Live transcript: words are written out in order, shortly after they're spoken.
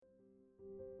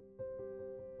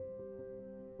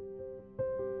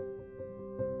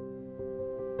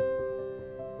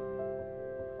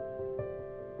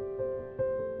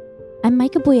I'm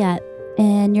Micah Boyette,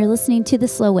 and you're listening to The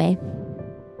Slow Way.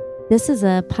 This is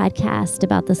a podcast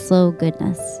about the slow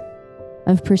goodness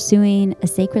of pursuing a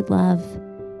sacred love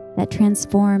that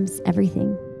transforms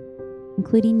everything,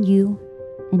 including you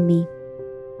and me.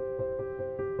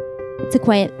 It's a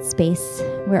quiet space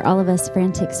where all of us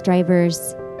frantic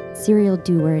strivers, serial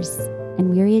doers, and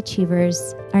weary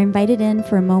achievers are invited in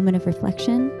for a moment of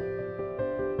reflection,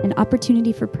 an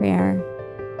opportunity for prayer,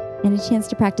 and a chance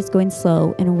to practice going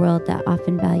slow in a world that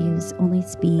often values only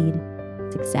speed,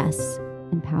 success,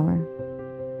 and power.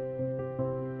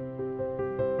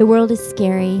 The world is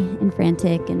scary and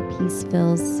frantic, and peace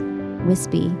feels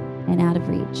wispy and out of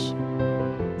reach,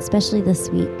 especially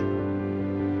this week.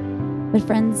 But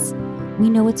friends, we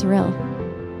know it's real.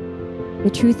 The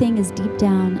true thing is deep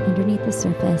down underneath the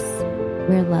surface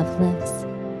where love lives.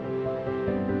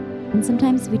 And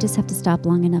sometimes we just have to stop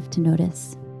long enough to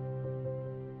notice.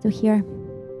 So here,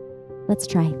 let's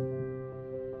try.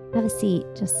 Have a seat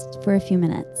just for a few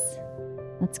minutes.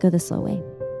 Let's go the slow way.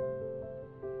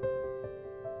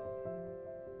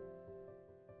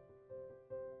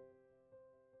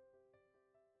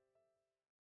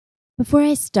 Before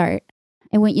I start,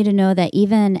 I want you to know that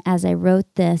even as I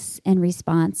wrote this in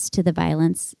response to the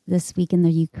violence this week in the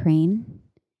Ukraine,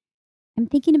 I'm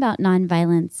thinking about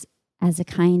nonviolence as a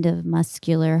kind of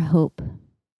muscular hope.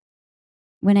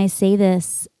 When I say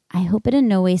this, I hope it in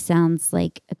no way sounds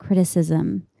like a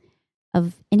criticism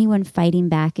of anyone fighting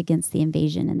back against the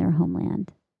invasion in their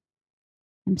homeland.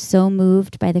 I'm so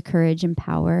moved by the courage and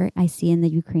power I see in the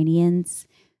Ukrainians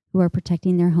who are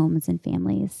protecting their homes and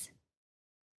families.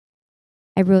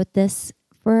 I wrote this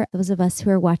for those of us who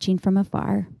are watching from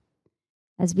afar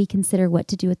as we consider what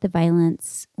to do with the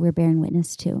violence we're bearing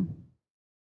witness to.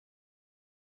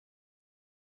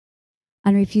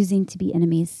 On refusing to be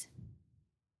enemies.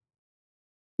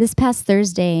 This past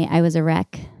Thursday, I was a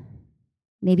wreck.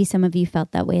 Maybe some of you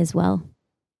felt that way as well.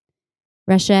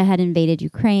 Russia had invaded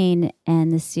Ukraine,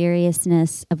 and the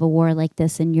seriousness of a war like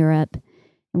this in Europe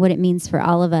and what it means for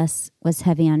all of us was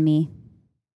heavy on me.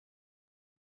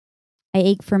 I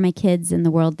ache for my kids and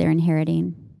the world they're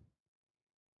inheriting.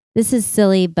 This is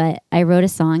silly, but I wrote a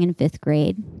song in 5th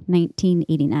grade,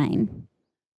 1989,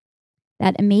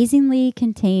 that amazingly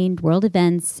contained world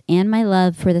events and my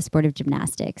love for the sport of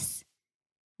gymnastics.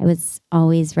 I was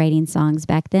always writing songs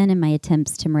back then in my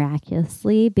attempts to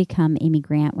miraculously become Amy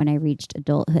Grant when I reached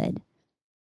adulthood.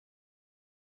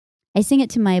 I sang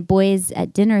it to my boys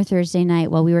at dinner Thursday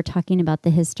night while we were talking about the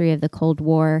history of the Cold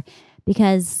War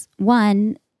because,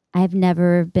 one, I've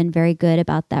never been very good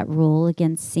about that rule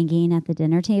against singing at the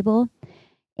dinner table,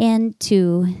 and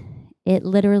two, it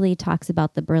literally talks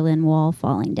about the Berlin Wall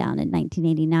falling down in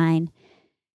 1989.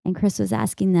 And Chris was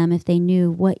asking them if they knew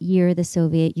what year the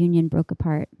Soviet Union broke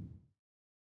apart.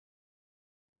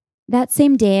 That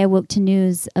same day, I woke to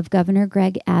news of Governor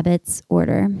Greg Abbott's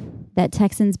order that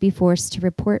Texans be forced to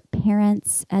report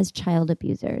parents as child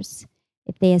abusers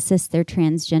if they assist their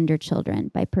transgender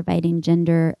children by providing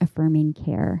gender-affirming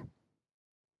care.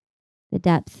 The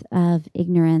depth of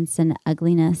ignorance and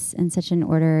ugliness in such an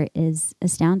order is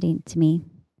astounding to me.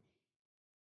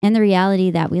 And the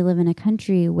reality that we live in a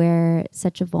country where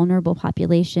such a vulnerable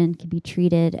population can be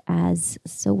treated as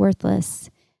so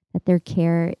worthless that their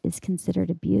care is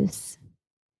considered abuse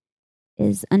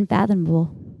is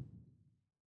unfathomable.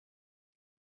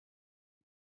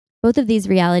 Both of these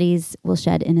realities will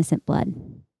shed innocent blood.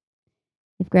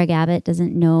 If Greg Abbott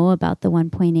doesn't know about the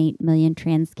 1.8 million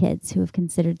trans kids who have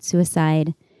considered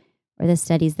suicide, or the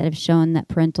studies that have shown that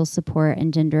parental support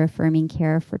and gender-affirming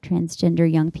care for transgender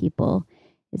young people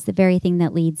is the very thing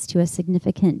that leads to a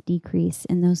significant decrease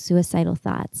in those suicidal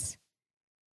thoughts.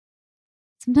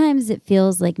 Sometimes it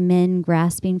feels like men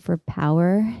grasping for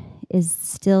power is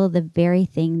still the very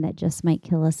thing that just might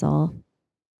kill us all.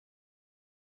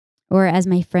 Or as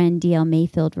my friend D.L.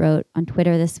 Mayfield wrote on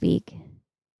Twitter this week,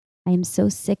 I am so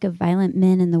sick of violent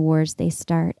men and the wars they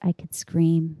start, I could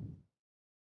scream.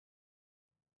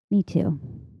 Me too.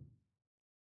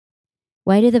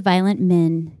 Why do the violent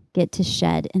men get to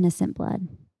shed innocent blood?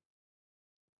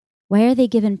 Why are they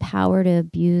given power to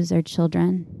abuse our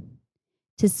children,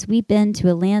 to sweep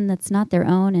into a land that's not their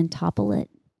own and topple it?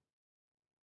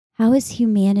 How is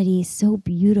humanity so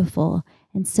beautiful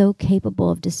and so capable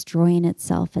of destroying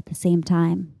itself at the same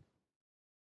time?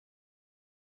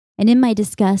 And in my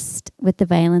disgust with the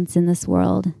violence in this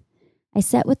world, I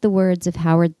sat with the words of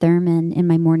Howard Thurman in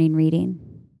my morning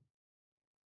reading.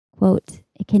 Quote,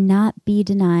 "It cannot be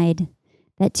denied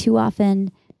that too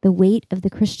often the weight of the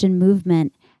Christian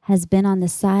movement has been on the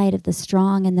side of the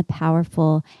strong and the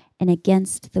powerful and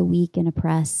against the weak and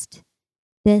oppressed.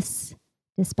 This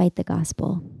despite the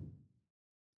gospel."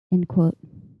 end quote.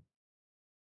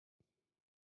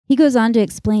 He goes on to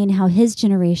explain how his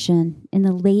generation in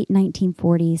the late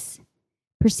 1940s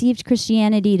perceived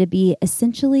Christianity to be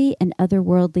essentially an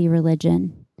otherworldly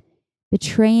religion,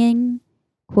 betraying,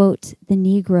 quote, the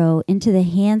Negro into the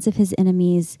hands of his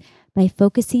enemies by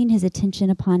focusing his attention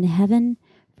upon heaven,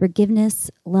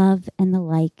 forgiveness, love, and the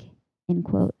like, end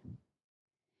quote.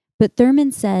 But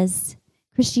Thurman says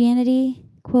Christianity,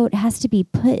 quote, has to be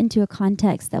put into a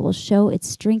context that will show its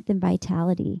strength and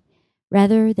vitality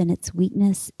rather than its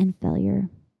weakness and failure,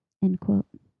 end quote.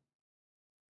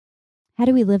 How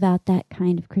do we live out that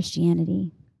kind of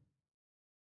Christianity?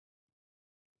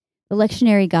 The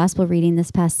lectionary gospel reading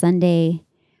this past Sunday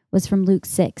was from Luke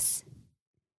 6.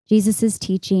 Jesus'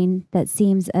 teaching that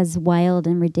seems as wild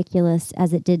and ridiculous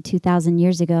as it did 2,000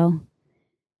 years ago.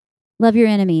 Love your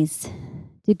enemies.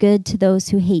 Do good to those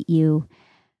who hate you.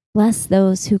 Bless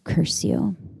those who curse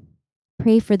you.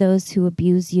 Pray for those who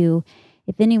abuse you.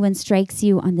 If anyone strikes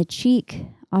you on the cheek,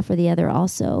 offer the other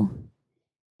also.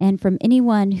 And from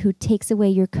anyone who takes away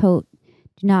your coat,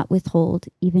 do not withhold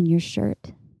even your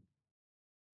shirt.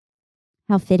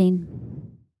 How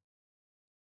fitting.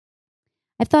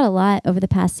 I've thought a lot over the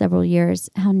past several years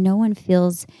how no one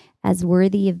feels as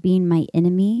worthy of being my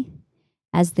enemy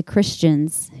as the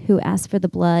Christians who ask for the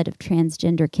blood of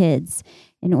transgender kids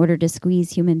in order to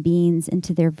squeeze human beings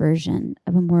into their version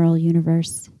of a moral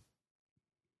universe.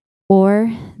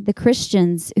 Or the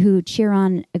Christians who cheer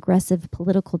on aggressive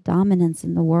political dominance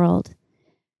in the world,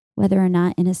 whether or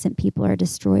not innocent people are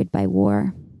destroyed by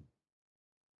war.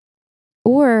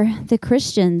 Or the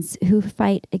Christians who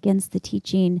fight against the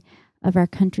teaching of our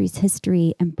country's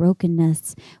history and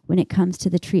brokenness when it comes to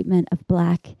the treatment of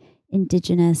Black,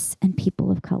 Indigenous, and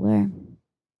people of color,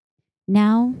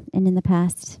 now and in the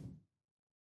past.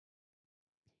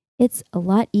 It's a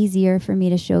lot easier for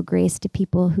me to show grace to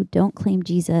people who don't claim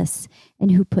Jesus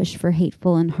and who push for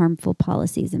hateful and harmful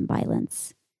policies and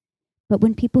violence. But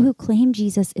when people who claim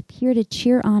Jesus appear to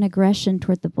cheer on aggression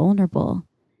toward the vulnerable,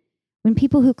 when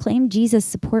people who claim Jesus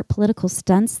support political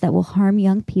stunts that will harm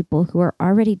young people who are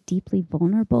already deeply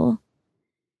vulnerable,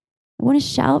 I want to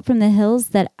shout from the hills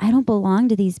that I don't belong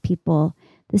to these people.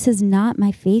 This is not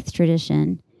my faith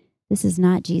tradition. This is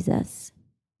not Jesus.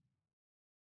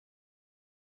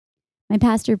 My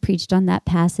pastor preached on that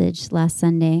passage last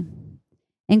Sunday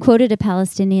and quoted a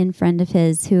Palestinian friend of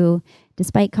his who,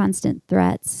 despite constant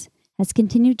threats, has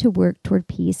continued to work toward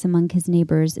peace among his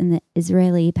neighbors in the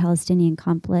Israeli-Palestinian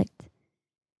conflict.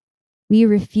 We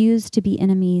refuse to be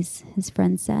enemies, his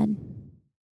friend said.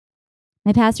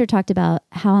 My pastor talked about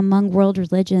how among world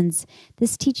religions,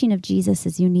 this teaching of Jesus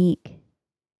is unique.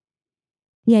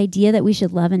 The idea that we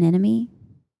should love an enemy,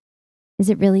 is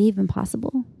it really even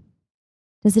possible?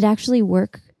 Does it actually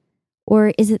work?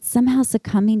 Or is it somehow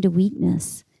succumbing to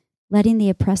weakness, letting the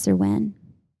oppressor win?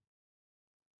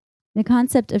 The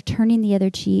concept of turning the other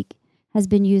cheek has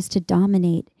been used to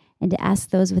dominate and to ask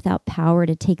those without power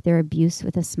to take their abuse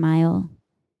with a smile.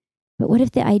 But what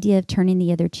if the idea of turning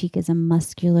the other cheek is a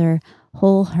muscular,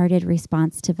 wholehearted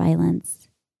response to violence?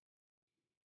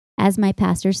 As my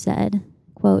pastor said,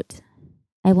 quote,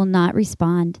 I will not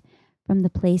respond from the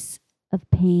place of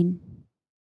pain.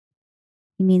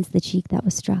 He means the cheek that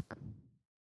was struck.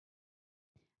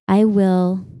 I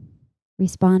will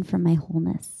respond from my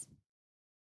wholeness,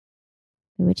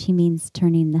 by which he means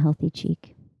turning the healthy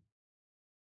cheek.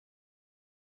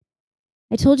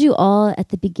 I told you all at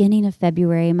the beginning of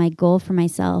February, my goal for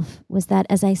myself was that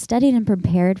as I studied and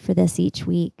prepared for this each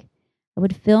week, I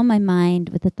would fill my mind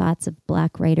with the thoughts of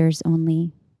Black writers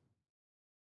only.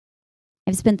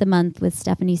 I've spent the month with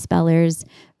Stephanie Spellers,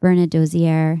 Verna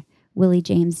Dozier, Willie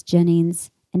James Jennings,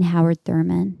 and Howard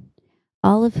Thurman,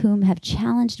 all of whom have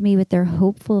challenged me with their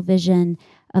hopeful vision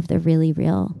of the really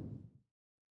real.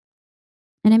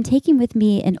 And I'm taking with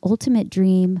me an ultimate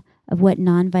dream of what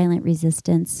nonviolent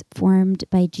resistance formed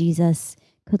by Jesus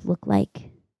could look like.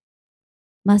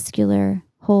 Muscular,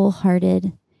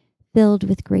 wholehearted, filled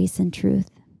with grace and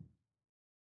truth.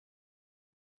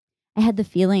 I had the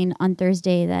feeling on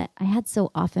Thursday that I had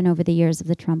so often over the years of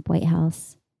the Trump White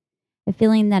House. A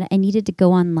feeling that I needed to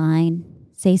go online,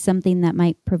 say something that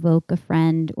might provoke a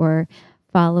friend or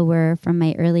follower from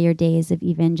my earlier days of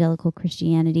evangelical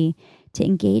Christianity to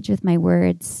engage with my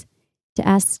words, to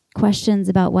ask questions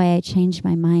about why I changed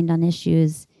my mind on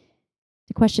issues,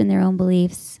 to question their own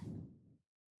beliefs.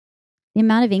 The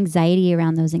amount of anxiety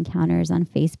around those encounters on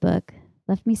Facebook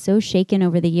left me so shaken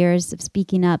over the years of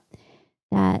speaking up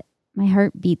that my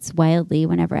heart beats wildly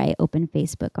whenever I open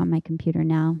Facebook on my computer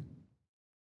now.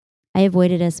 I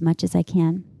avoid it as much as I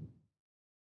can.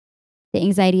 The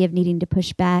anxiety of needing to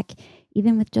push back,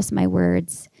 even with just my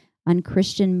words, on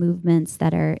Christian movements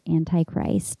that are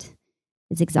anti-Christ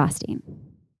is exhausting.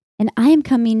 And I am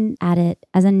coming at it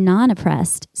as a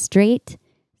non-oppressed, straight,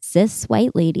 cis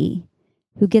white lady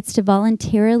who gets to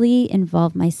voluntarily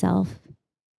involve myself,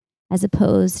 as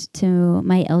opposed to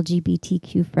my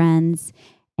LGBTQ friends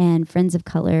and friends of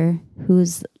color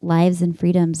whose lives and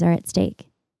freedoms are at stake.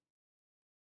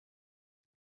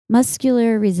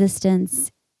 Muscular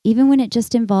resistance, even when it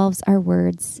just involves our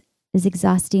words, is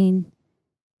exhausting,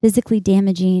 physically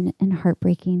damaging, and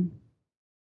heartbreaking.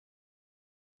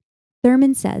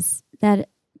 Thurman says that,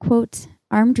 quote,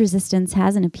 armed resistance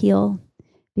has an appeal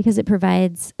because it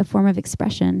provides a form of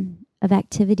expression, of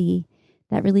activity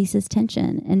that releases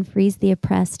tension and frees the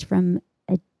oppressed from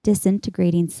a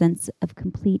disintegrating sense of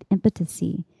complete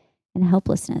impotency and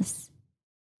helplessness,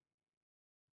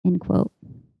 end quote.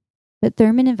 But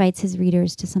Thurman invites his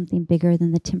readers to something bigger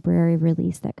than the temporary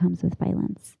release that comes with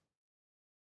violence.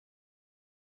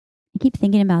 I keep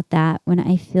thinking about that when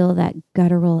I feel that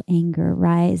guttural anger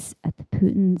rise at the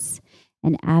Putins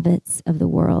and Abbotts of the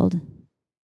world,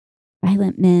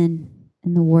 violent men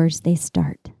and the wars they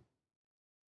start.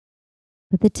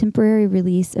 But the temporary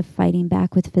release of fighting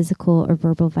back with physical or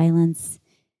verbal violence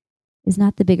is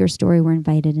not the bigger story we're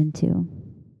invited into.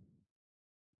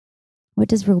 What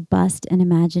does robust and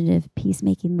imaginative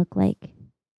peacemaking look like?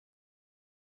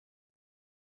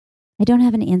 I don't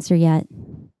have an answer yet,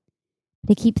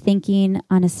 but I keep thinking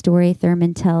on a story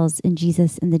Thurman tells in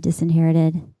Jesus and the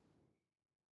Disinherited.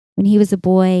 When he was a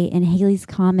boy and Halley's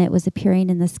Comet was appearing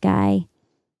in the sky,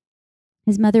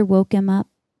 his mother woke him up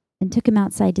and took him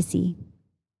outside to see.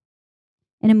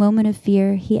 In a moment of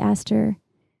fear, he asked her,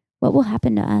 "What will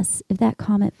happen to us if that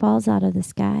comet falls out of the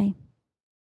sky?"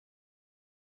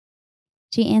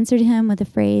 She answered him with a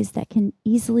phrase that can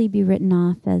easily be written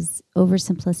off as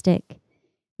oversimplistic,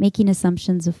 making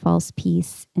assumptions of false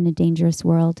peace in a dangerous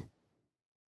world.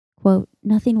 Quote,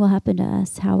 "Nothing will happen to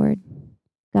us, Howard.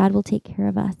 God will take care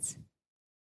of us."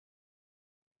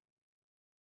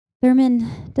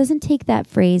 Thurman doesn't take that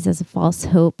phrase as a false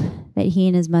hope that he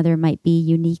and his mother might be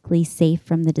uniquely safe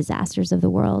from the disasters of the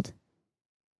world,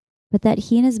 but that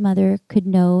he and his mother could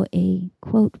know a,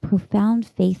 quote, profound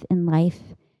faith in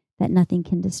life that nothing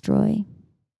can destroy.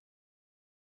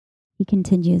 He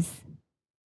continues,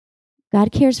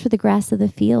 "God cares for the grass of the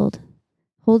field,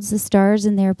 holds the stars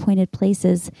in their appointed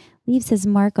places, leaves his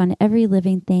mark on every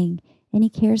living thing, and he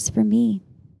cares for me."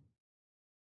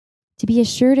 To be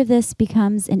assured of this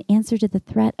becomes an answer to the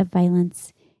threat of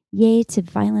violence, yea, to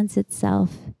violence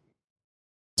itself.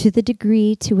 To the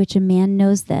degree to which a man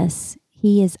knows this,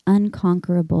 he is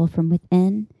unconquerable from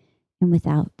within and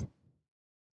without.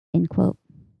 End quote.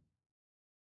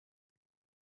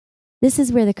 This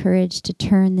is where the courage to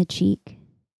turn the cheek,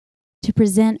 to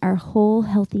present our whole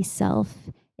healthy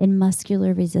self in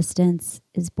muscular resistance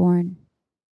is born.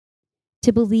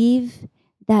 To believe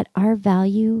that our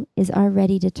value is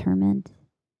already determined,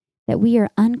 that we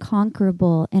are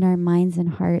unconquerable in our minds and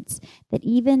hearts, that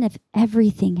even if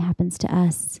everything happens to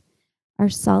us, our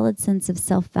solid sense of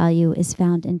self-value is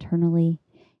found internally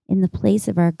in the place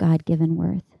of our God-given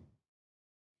worth.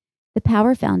 The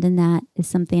power found in that is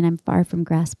something I'm far from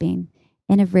grasping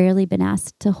and have rarely been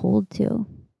asked to hold to.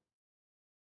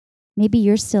 Maybe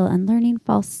you're still unlearning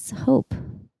false hope.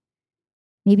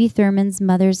 Maybe Thurman's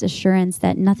mother's assurance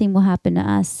that nothing will happen to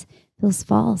us feels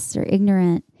false or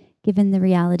ignorant given the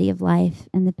reality of life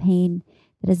and the pain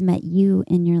that has met you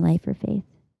in your life or faith.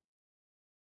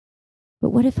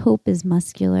 But what if hope is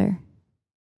muscular?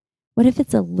 What if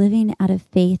it's a living out of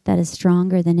faith that is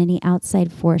stronger than any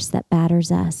outside force that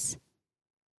batters us?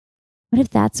 What if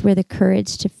that's where the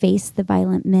courage to face the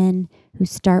violent men who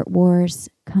start wars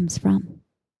comes from?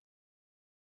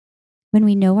 When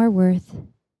we know our worth,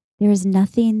 there is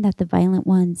nothing that the violent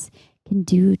ones can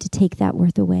do to take that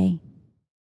worth away.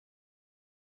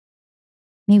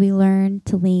 May we learn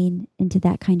to lean into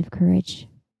that kind of courage.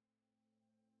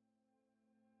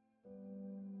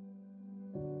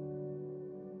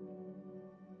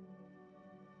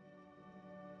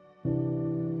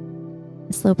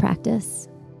 A slow practice.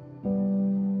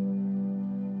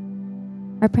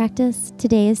 Our practice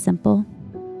today is simple.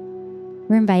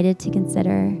 We're invited to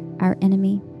consider our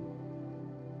enemy.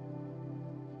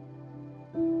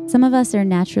 Some of us are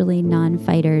naturally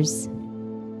non-fighters.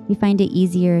 We find it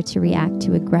easier to react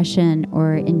to aggression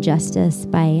or injustice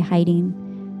by hiding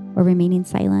or remaining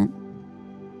silent,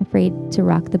 afraid to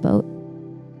rock the boat.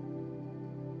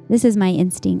 This is my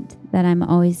instinct that I'm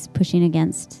always pushing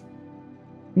against.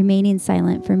 Remaining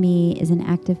silent for me is an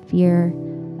act of fear,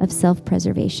 of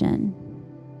self-preservation.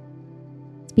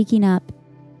 Speaking up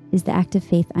is the act of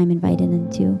faith I'm invited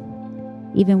into.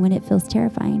 even when it feels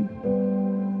terrifying.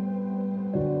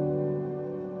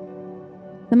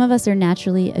 Some of us are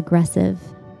naturally aggressive.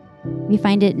 We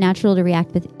find it natural to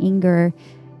react with anger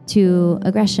to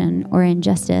aggression or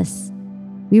injustice.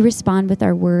 We respond with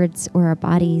our words or our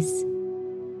bodies.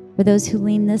 For those who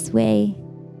lean this way,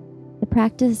 the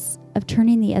practice of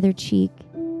turning the other cheek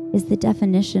is the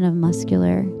definition of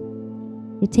muscular.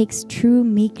 It takes true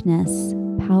meekness,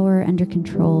 power under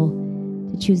control,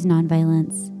 to choose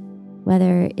nonviolence,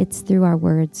 whether it's through our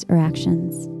words or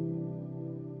actions.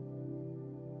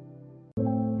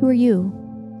 Who are you?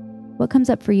 What comes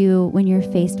up for you when you're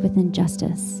faced with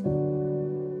injustice?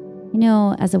 You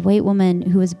know, as a white woman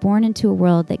who was born into a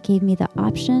world that gave me the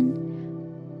option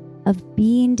of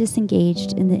being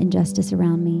disengaged in the injustice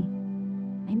around me,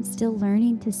 I'm still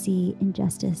learning to see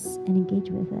injustice and engage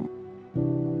with it.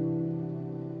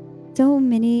 So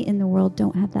many in the world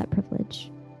don't have that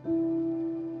privilege.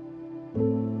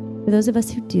 For those of us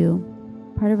who do,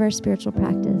 part of our spiritual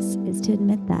practice is to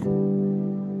admit that.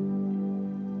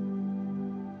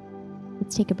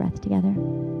 Let's take a breath together.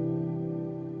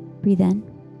 Breathe in.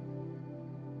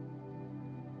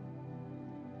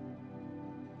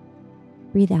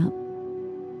 Breathe out.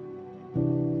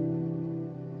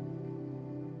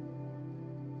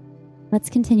 Let's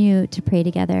continue to pray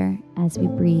together as we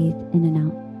breathe in and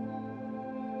out.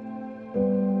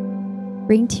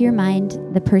 Bring to your mind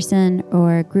the person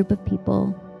or group of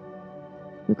people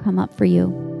who come up for you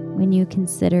when you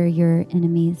consider your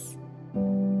enemies.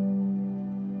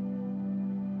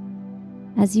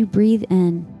 As you breathe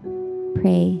in,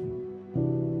 pray,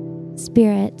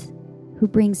 Spirit, who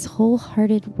brings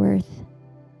wholehearted worth,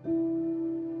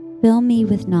 fill me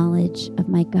with knowledge of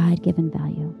my God-given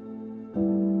value.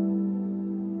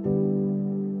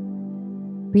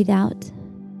 Breathe out.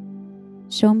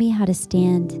 Show me how to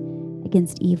stand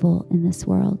against evil in this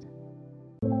world.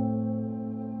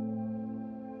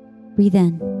 Breathe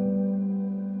in.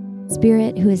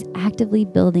 Spirit, who is actively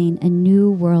building a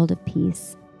new world of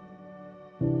peace,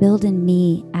 build in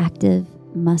me active,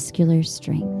 muscular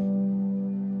strength,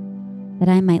 that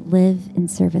I might live in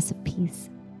service of peace.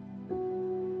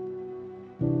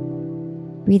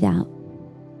 Breathe out.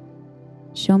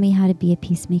 Show me how to be a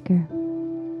peacemaker.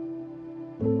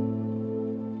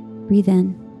 Breathe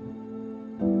in.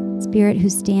 Spirit, who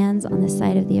stands on the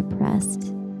side of the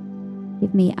oppressed,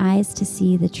 give me eyes to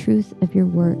see the truth of your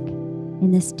work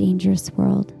in this dangerous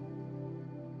world.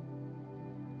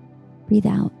 Breathe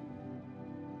out.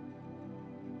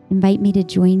 Invite me to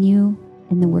join you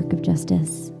in the work of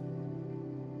justice.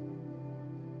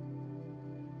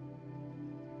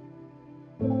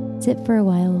 Sit for a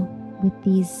while with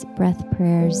these breath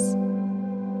prayers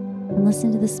and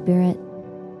listen to the Spirit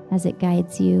as it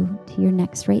guides you to your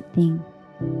next right thing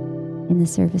in the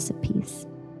service of peace.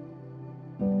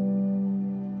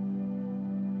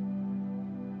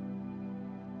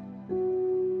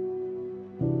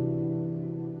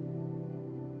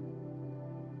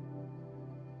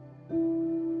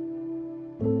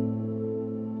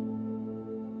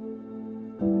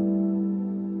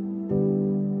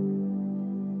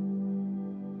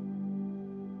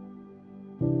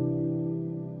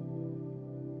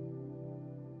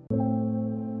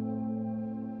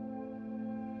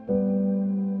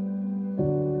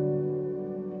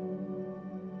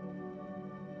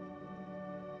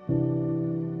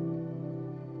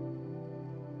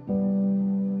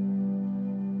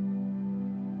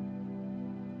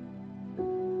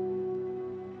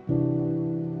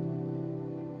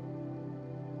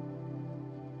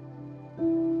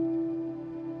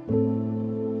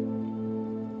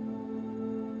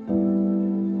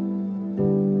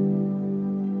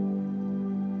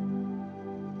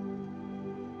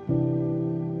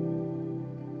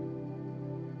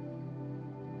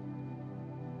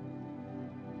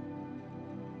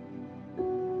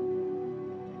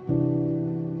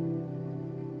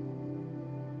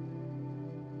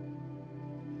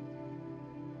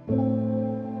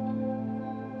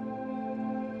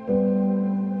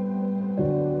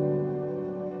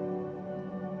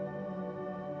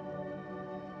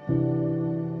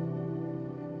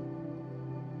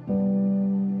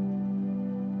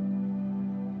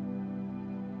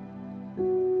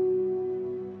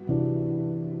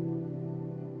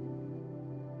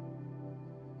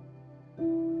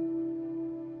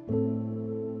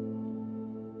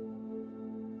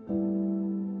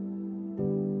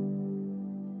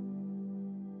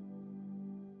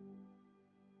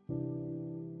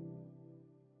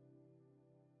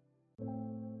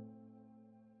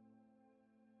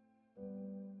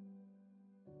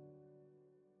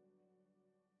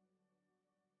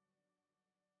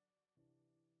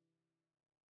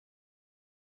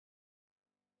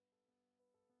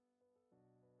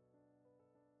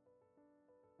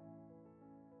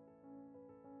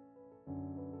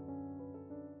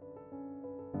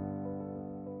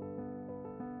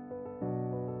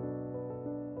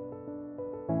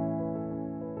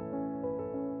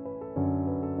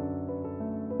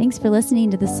 Thanks for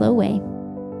listening to The Slow Way.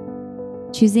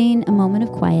 Choosing a moment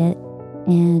of quiet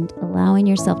and allowing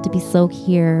yourself to be slow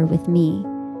here with me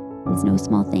is no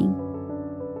small thing.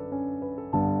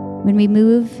 When we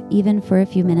move, even for a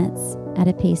few minutes, at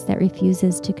a pace that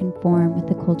refuses to conform with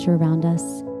the culture around us,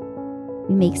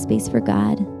 we make space for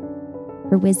God,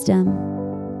 for wisdom,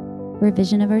 for a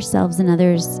vision of ourselves and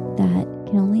others that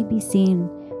can only be seen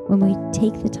when we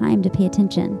take the time to pay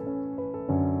attention.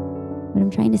 What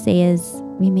I'm trying to say is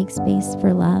we make space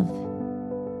for love.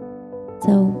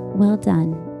 So well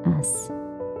done, us.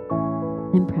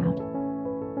 I'm proud.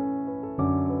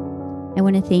 I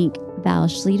want to thank Val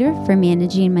Schleter for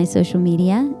managing my social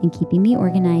media and keeping me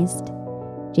organized,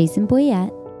 Jason Boyette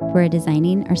for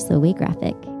designing our Slow Way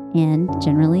graphic and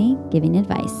generally giving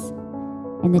advice,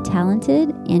 and the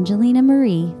talented Angelina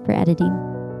Marie for editing.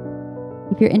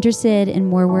 If you're interested in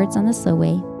more words on the Slow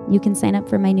Way, you can sign up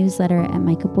for my newsletter at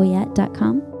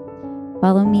micahboyette.com.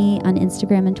 Follow me on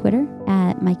Instagram and Twitter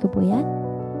at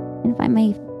micahboyette, and find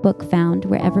my book found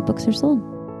wherever books are sold.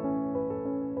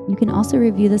 You can also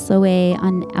review The Slow Way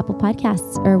on Apple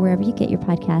Podcasts or wherever you get your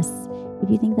podcasts if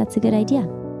you think that's a good idea.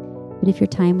 But if your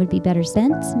time would be better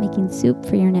spent making soup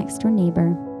for your next door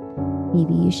neighbor,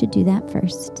 maybe you should do that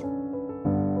first.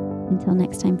 Until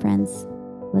next time, friends,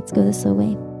 let's go the slow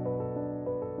way.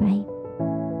 Bye.